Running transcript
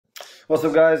What's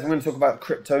up, guys? I'm going to talk about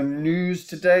crypto news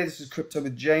today. This is Crypto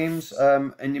with James,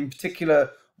 and in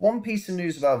particular, one piece of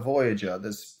news about Voyager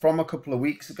that's from a couple of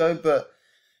weeks ago, but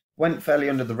went fairly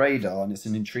under the radar, and it's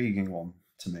an intriguing one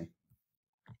to me.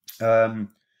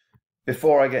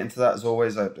 Before I get into that, as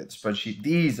always, I update the spreadsheet.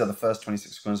 These are the first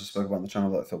 26 coins I spoke about on the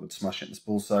channel that I thought would smash it in this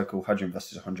bull cycle. Had you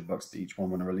invested $100 to each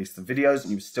one when I released the videos, and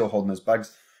you were still holding those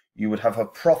bags, you would have a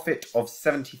profit of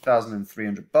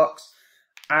 $70,300.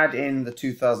 Add in the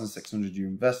 2,600 you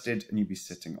invested, and you'd be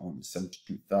sitting on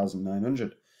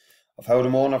 72,900. I've held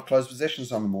them all, and I've closed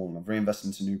positions on them all, and I've reinvested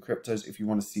into new cryptos. If you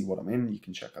want to see what I'm in, you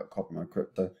can check out Copy My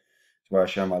Crypto. It's where I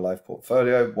share my live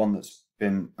portfolio, one that's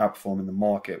been outperforming the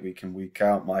market week in, week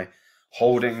out. My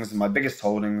holdings and my biggest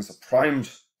holdings are primed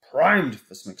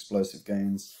for some explosive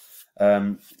gains.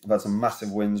 I've had some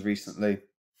massive wins recently.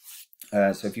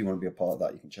 So if you want to be a part of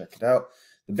that, you can check it out.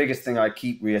 The biggest thing I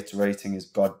keep reiterating is,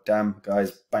 goddamn,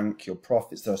 guys, bank your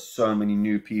profits. There are so many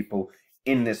new people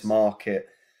in this market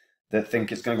that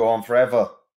think it's going to go on forever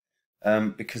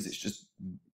because it's just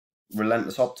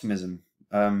relentless optimism.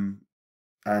 And,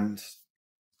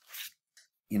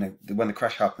 you know, when the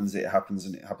crash happens, it happens,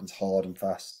 and it happens hard and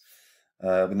fast.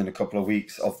 Within a couple of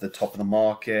weeks of the top of the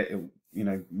market, you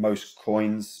know, most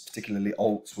coins, particularly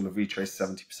alts, will have retraced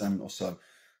 70% or so.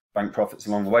 Bank profits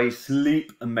along the way,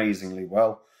 sleep amazingly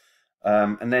well.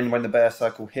 And then when the bear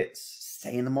cycle hits,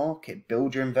 stay in the market,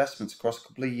 build your investments across a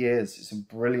couple of years. It's a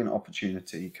brilliant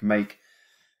opportunity. You can make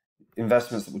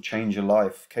investments that will change your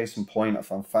life. Case in point, I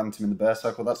found Phantom in the bear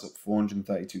cycle. That's up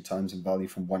 432 times in value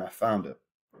from when I found it.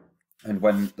 And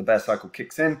when the bear cycle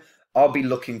kicks in, I'll be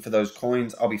looking for those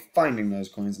coins. I'll be finding those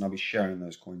coins, and I'll be sharing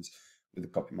those coins with the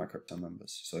Copy My Crypto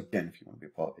members. So again, if you want to be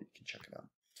a part of it, you can check it out.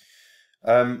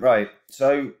 Right,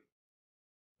 so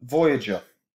Voyager's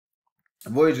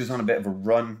on a bit of a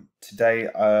run today.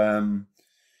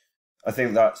 I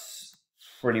think that's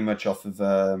pretty much off of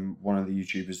one of the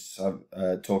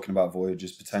YouTubers talking about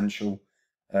Voyager's potential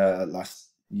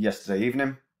yesterday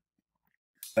evening.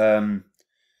 But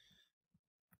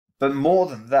more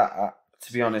than that,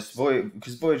 to be honest,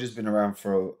 because Voyager's been around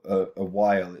for a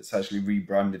while, it's actually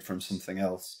rebranded from something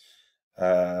else.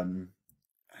 And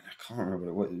I can't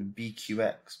remember what it was,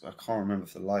 BQX, but I can't remember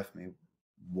for the life of me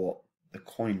what the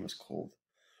coin was called,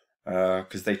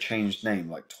 because they changed name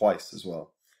like twice as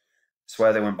well. I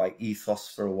swear they went by Ethos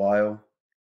for a while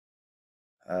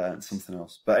and something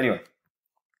else. But anyway,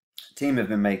 the team have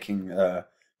been making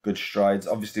good strides.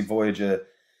 Obviously, Voyager,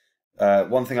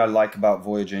 one thing I like about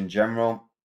Voyager in general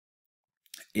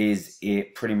is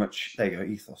it pretty much, there you go,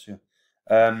 Ethos,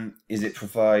 yeah, is it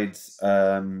provides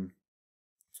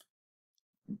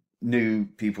new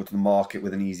people to the market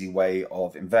with an easy way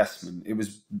of investment. It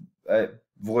was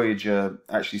Voyager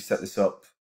actually set this up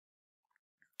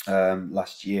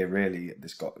last year. Really,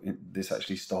 this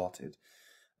actually started,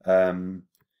 and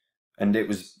that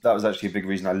was actually a big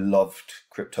reason I loved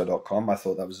Crypto.com. I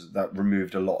thought that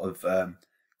removed a lot of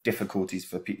difficulties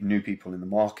for new people in the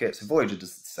market. So Voyager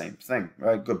does the same thing,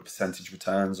 right? Good percentage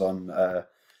returns on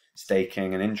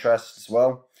staking and interest as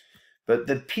well. But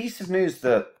the piece of news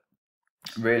that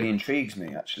really intrigues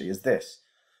me actually is this,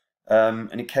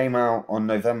 and it came out on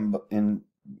November, in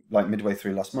like midway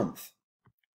through last month.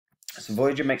 So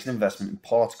Voyager makes an investment in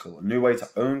Particle, a new way to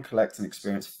own, collect, and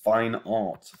experience fine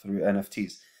art through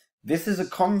NFTs. This is a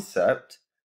concept,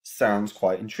 sounds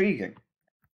quite intriguing.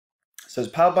 So it's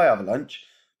powered by Avalanche.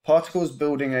 Particle is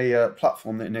building a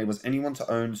platform that enables anyone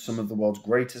to own some of the world's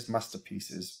greatest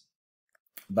masterpieces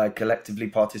by collectively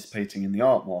participating in the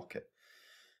art market.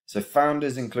 So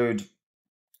founders include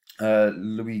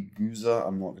Louis Gouza,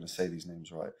 I'm not going to say these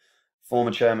names right,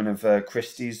 former chairman of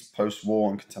Christie's,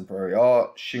 post-war and contemporary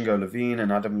art, Shingo Levine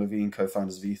and Adam Levine,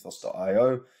 co-founders of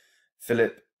Ethos.io,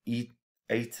 Philip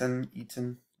Eaton, which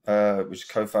is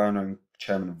co-founder and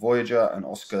chairman of Voyager, and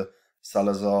Oscar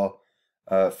Salazar,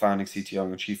 founding CTO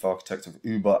and chief architect of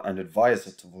Uber and advisor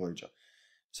to Voyager.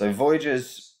 So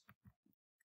Voyager's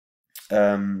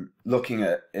looking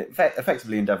at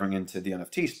effectively endeavoring into the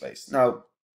NFT space. Now,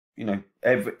 you know,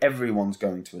 everyone's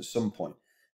going to at some point.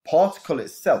 Particle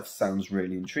itself sounds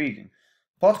really intriguing.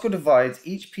 Particle divides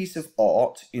each piece of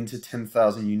art into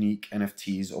 10,000 unique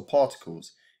NFTs or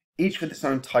particles, each with its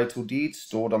own title deed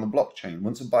stored on the blockchain.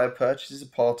 Once a buyer purchases a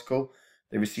particle,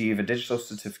 they receive a digital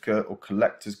certificate or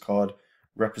collector's card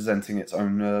representing its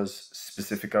owner's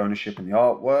specific ownership in the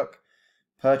artwork.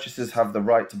 Purchasers have the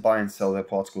right to buy and sell their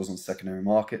particles on secondary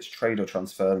markets, trade or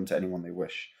transfer them to anyone they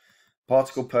wish.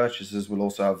 Particle purchasers will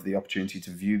also have the opportunity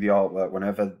to view the artwork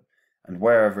whenever and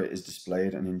wherever it is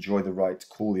displayed and enjoy the right to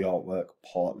call the artwork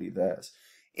partly theirs.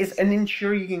 It's an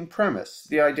intriguing premise,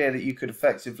 the idea that you could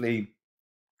effectively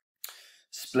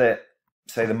split,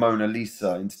 say, the Mona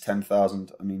Lisa into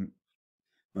 10,000. I mean,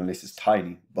 Mona Lisa's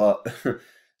tiny, but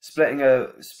splitting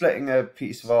a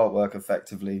piece of artwork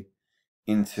effectively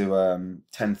into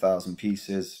 10,000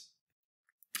 pieces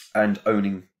and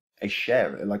owning a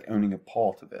share, like owning a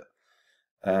part of it.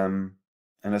 And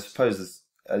I suppose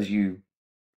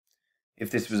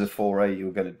if this was a foray you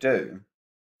were going to do,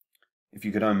 if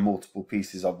you could own multiple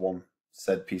pieces of one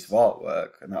said piece of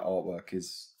artwork, and that artwork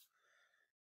is,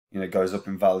 goes up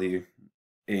in value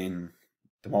in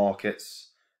the markets.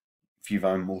 If you've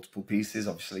owned multiple pieces,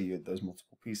 obviously those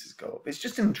multiple pieces go up. It's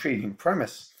just an intriguing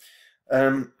premise.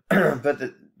 But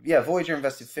Voyager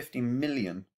invested 50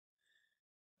 million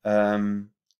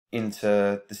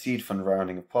into the seed fund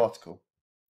rounding of Particle.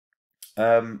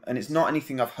 And it's not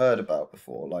anything I've heard about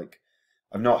before. Like,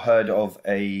 I've not heard of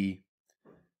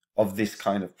this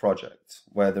kind of project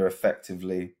where they're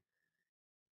effectively,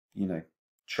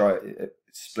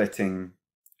 splitting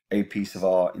a piece of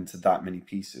art into that many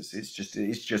pieces. It's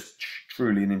just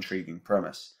truly an intriguing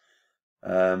premise.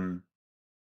 But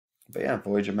yeah,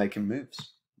 Voyager making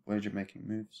moves.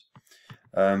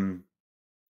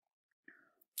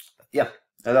 Yeah,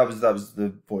 and that was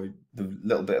the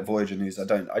little bit of Voyager news. I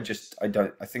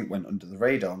think went under the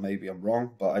radar. Maybe I'm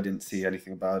wrong, but I didn't see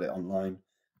anything about it online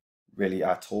really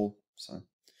at all. So,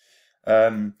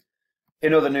 in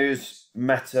other news,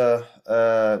 Facebook,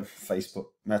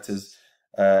 Meta's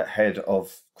head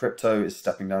of crypto is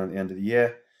stepping down at the end of the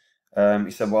year.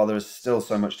 He said, while there is still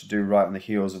so much to do right on the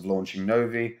heels of launching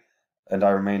Novi, and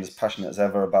I remain as passionate as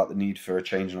ever about the need for a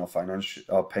change in our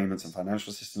payments and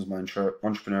financial systems, my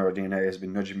entrepreneurial DNA has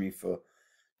been nudging me for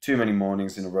too many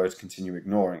mornings in a row to continue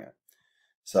ignoring it.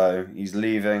 So he's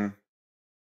leaving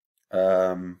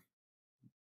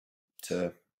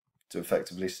to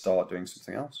effectively start doing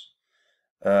something else.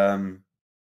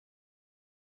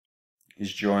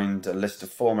 He's joined a list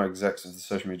of former execs of the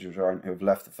social media giant who have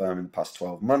left the firm in the past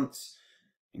 12 months,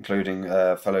 including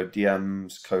fellow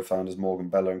DMs, co-founders Morgan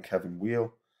Bella and Kevin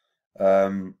Wheel,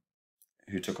 who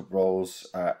took up roles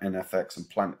at NFX and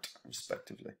Planet,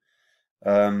 respectively.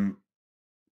 So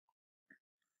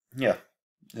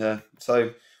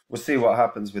we'll see what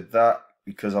happens with that,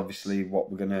 because obviously what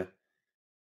we're going to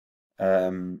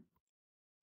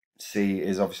see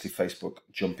is obviously Facebook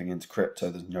jumping into crypto.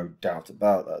 There's no doubt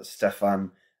about that.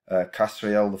 Stefan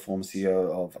Castriel, the former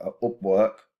CEO of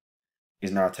Upwork,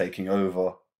 is now taking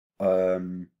over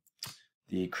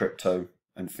the crypto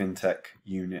and fintech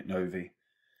unit Novi,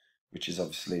 which is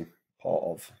obviously part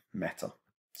of Meta.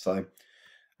 So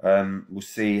we'll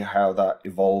see how that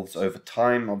evolves over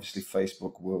time. Obviously,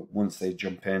 Facebook will, once they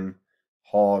jump in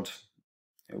hard,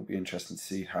 it will be interesting to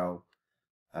see how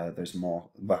how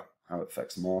it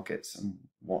affects the markets and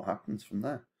what happens from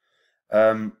there.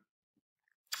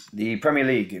 The Premier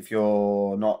League, if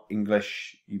you're not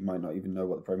English, you might not even know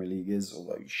what the Premier League is,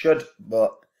 although you should.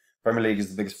 But Premier League is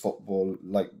the biggest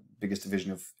biggest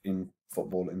division in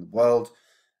football in the world.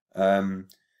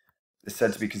 It's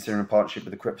said to be considering a partnership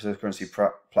with a cryptocurrency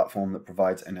platform that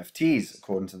provides NFTs,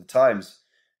 according to the Times.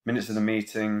 Minutes of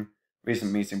the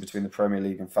recent meeting between the Premier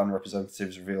League and fan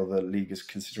representatives reveal the league is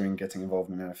considering getting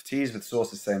involved in NFTs, with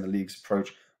sources saying the league's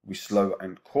approach will be slow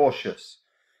and cautious,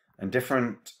 and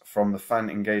different from the fan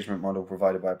engagement model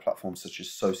provided by platforms such as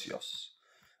Socios.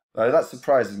 That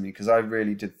surprises me, because I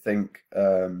really did think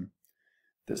that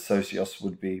Socios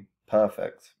would be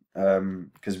perfect,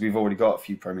 because we've already got a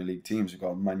few Premier League teams. We've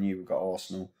got Man U, we've got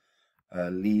Arsenal,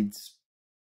 Leeds,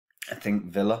 I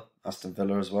think Aston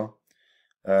Villa as well.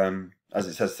 As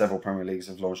it says, several Premier Leagues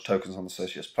have launched tokens on the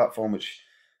Socios platform, which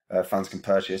fans can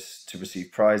purchase to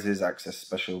receive prizes, access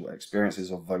special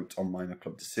experiences, or vote on minor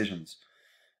club decisions.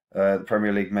 The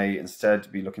Premier League may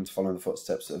instead be looking to follow in the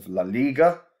footsteps of La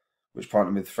Liga, which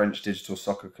partnered with French digital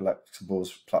soccer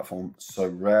collectibles platform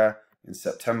SoRare in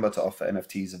September to offer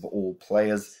NFTs of all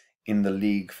players in the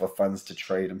league for fans to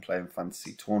trade and play in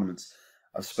fantasy tournaments.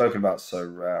 I've spoken about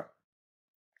SoRare,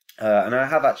 and I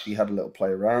have actually had a little play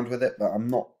around with it, but I'm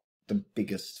not the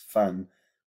biggest fan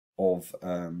of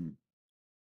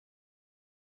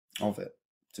it,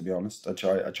 to be honest. I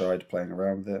tried playing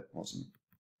around with it.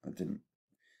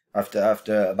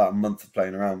 After about a month of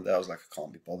playing around with it, I was like, I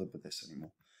can't be bothered with this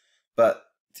anymore.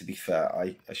 But to be fair,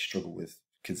 I struggle with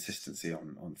consistency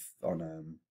on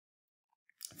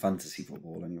fantasy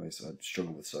football anyway, so I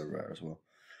struggle with SoRare as well.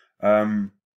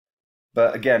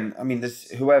 But again, I mean,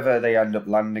 whoever they end up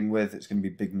landing with, it's going to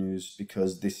be big news,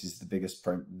 because this is the biggest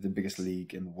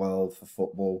league in the world for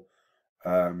football.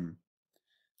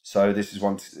 So this is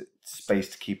one space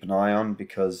to keep an eye on,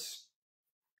 because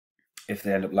if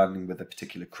they end up landing with a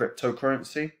particular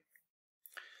cryptocurrency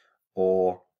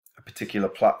or a particular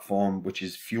platform which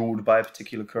is fueled by a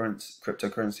particular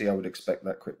cryptocurrency, I would expect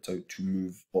that crypto to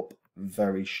move up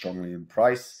very strongly in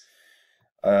price.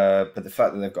 But the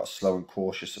fact that they've got a slow and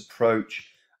cautious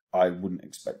approach, I wouldn't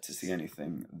expect to see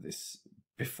anything this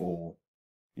before,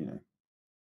 you know,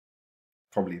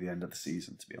 probably the end of the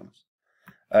season, to be honest.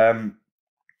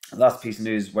 Last piece of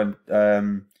news went,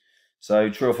 so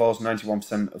true or false,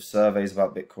 91% of surveys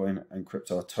about Bitcoin and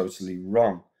crypto are totally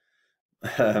wrong.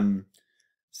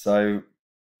 So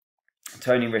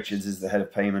Tony Richards is the head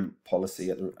of payment policy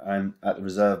at the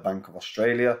Reserve Bank of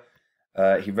Australia.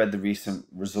 He read the recent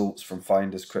results from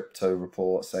Finder's crypto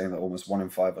report saying that almost 1 in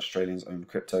 5 Australians own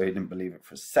crypto. He didn't believe it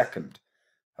for a second.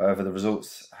 However, the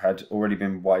results had already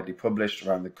been widely published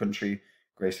around the country,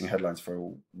 gracing headlines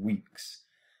for weeks,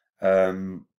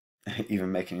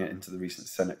 even making it into the recent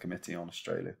Senate Committee on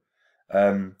Australia.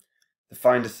 The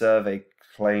Finder survey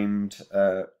claimed,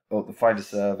 the Finder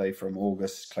survey from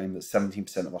August claimed that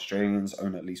 17% of Australians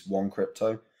own at least one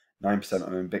crypto,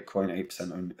 9% own Bitcoin,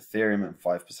 8% own Ethereum, and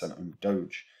 5% own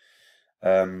Doge.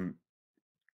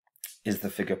 Is the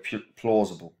figure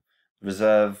plausible? The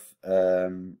Reserve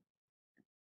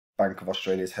Bank of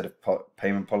Australia's head of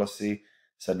payment policy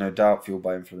said no doubt fueled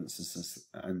by influencers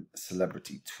and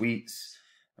celebrity tweets.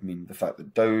 I mean, the fact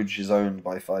that Doge is owned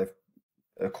by 5%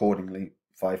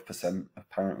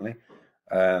 apparently.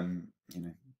 You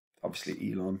know,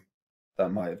 obviously Elon,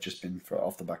 that might have just been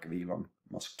off the back of Elon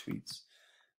Musk tweets,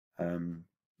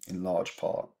 in large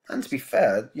part. And to be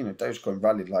fair, you know, Dogecoin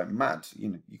rallied like mad. You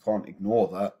know, you can't ignore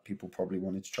that. People probably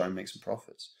wanted to try and make some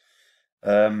profits.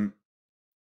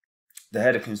 The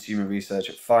head of consumer research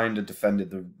at Finder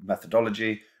defended the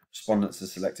methodology. Respondents are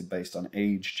selected based on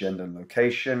age, gender, and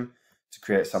location to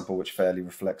create a sample which fairly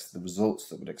reflects the results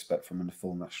that we'd expect from a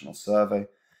full national survey.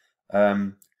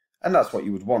 And that's what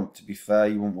you would want, to be fair.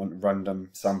 You wouldn't want random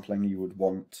sampling. You would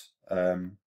want the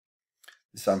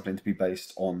sampling to be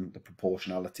based on the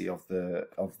proportionality of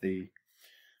the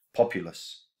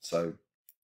populace. So,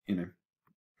 you know,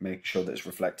 make sure that it's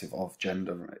reflective of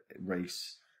gender,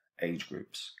 race, age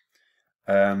groups.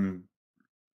 But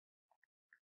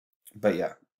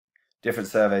yeah, different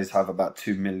surveys have about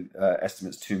 2 million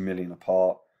estimates 2 million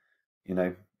apart. You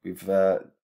know, we've the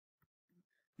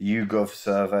YouGov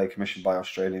survey commissioned by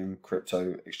Australian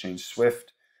crypto exchange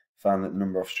Swift found that the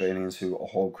number of Australians who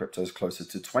hold crypto is closer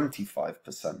to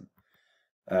 25%.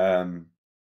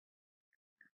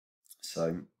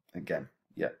 So again,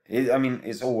 yeah,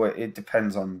 it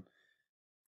depends on.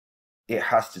 It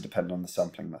has to depend on the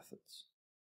sampling methods,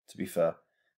 to be fair,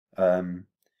 and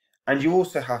you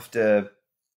also have to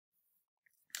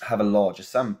have a larger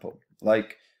sample.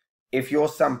 Like, if your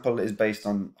sample is based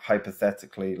on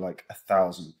hypothetically like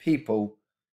 1,000 people,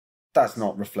 that's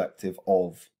not reflective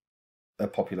of a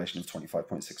population of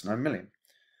 25.69 million.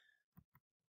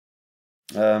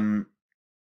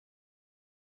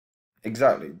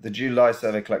 Exactly. The July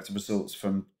survey collected results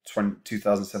from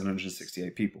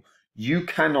 2,768 people. You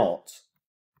cannot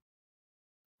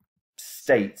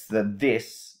state that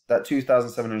that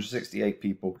 2,768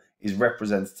 people is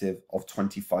representative of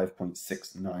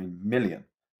 25.69 million.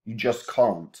 You just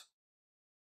can't.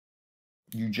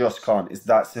 You just can't. It's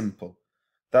that simple.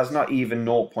 That's not even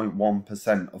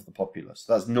 0.1% of the populace.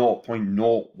 That's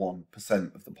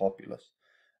 0.01% of the populace.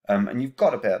 And you've got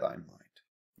to bear that in mind.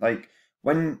 Like,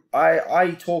 when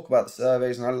I talk about the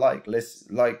surveys, and I like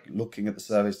looking at the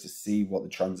surveys to see what the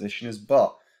transition is,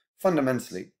 but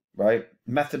fundamentally, right,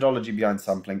 methodology behind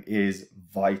sampling is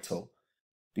vital,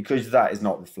 because that is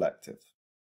not reflective.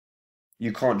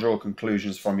 You can't draw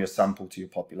conclusions from your sample to your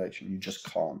population. You just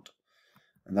can't.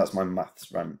 And that's my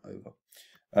maths rant over.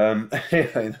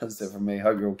 Anyway, that's it from me.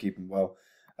 Hope you're all keeping well.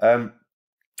 If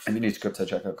you're new to crypto,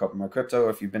 check out Copy My Crypto. Or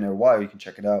if you've been here a while, you can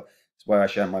check it out. It's where I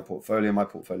share my portfolio. My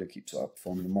portfolio keeps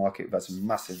outperforming the market. We've had some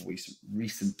massive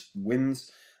recent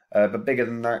wins. But bigger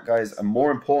than that, guys, and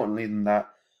more importantly than that,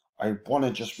 I want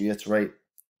to just reiterate,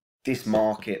 this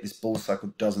market, this bull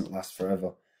cycle doesn't last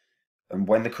forever. And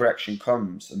when the correction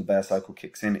comes and the bear cycle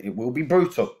kicks in, it will be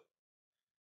brutal.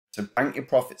 So bank your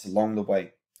profits along the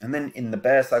way. And then in the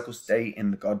bear cycle, stay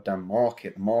in the goddamn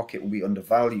market. The market will be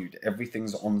undervalued.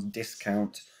 Everything's on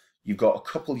discount. You've got a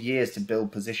couple years to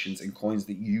build positions in coins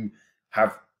that you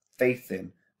have faith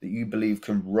in, that you believe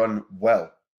can run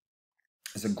well.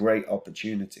 It's a great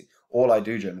opportunity. All I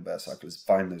do during the bear cycle is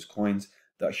find those coins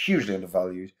that are hugely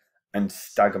undervalued and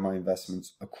stagger my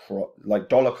investments across, like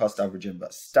dollar cost averaging,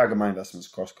 but stagger my investments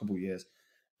across a couple of years.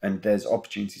 And there's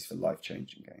opportunities for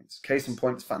life-changing gains. Case in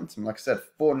point is Phantom. Like I said,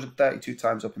 432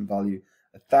 times up in value,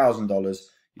 $1,000.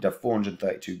 You'd have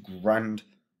 432 grand.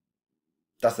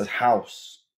 That's a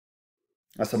house.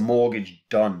 That's a mortgage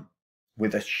done.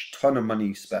 with a ton of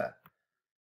money spare.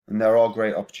 And there are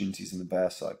great opportunities in the bear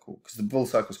cycle because the bull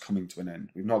cycle is coming to an end.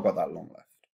 We've not got that long left.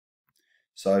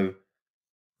 So,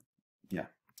 yeah,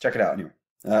 check it out anyway.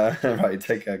 Right,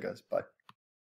 take care, guys. Bye.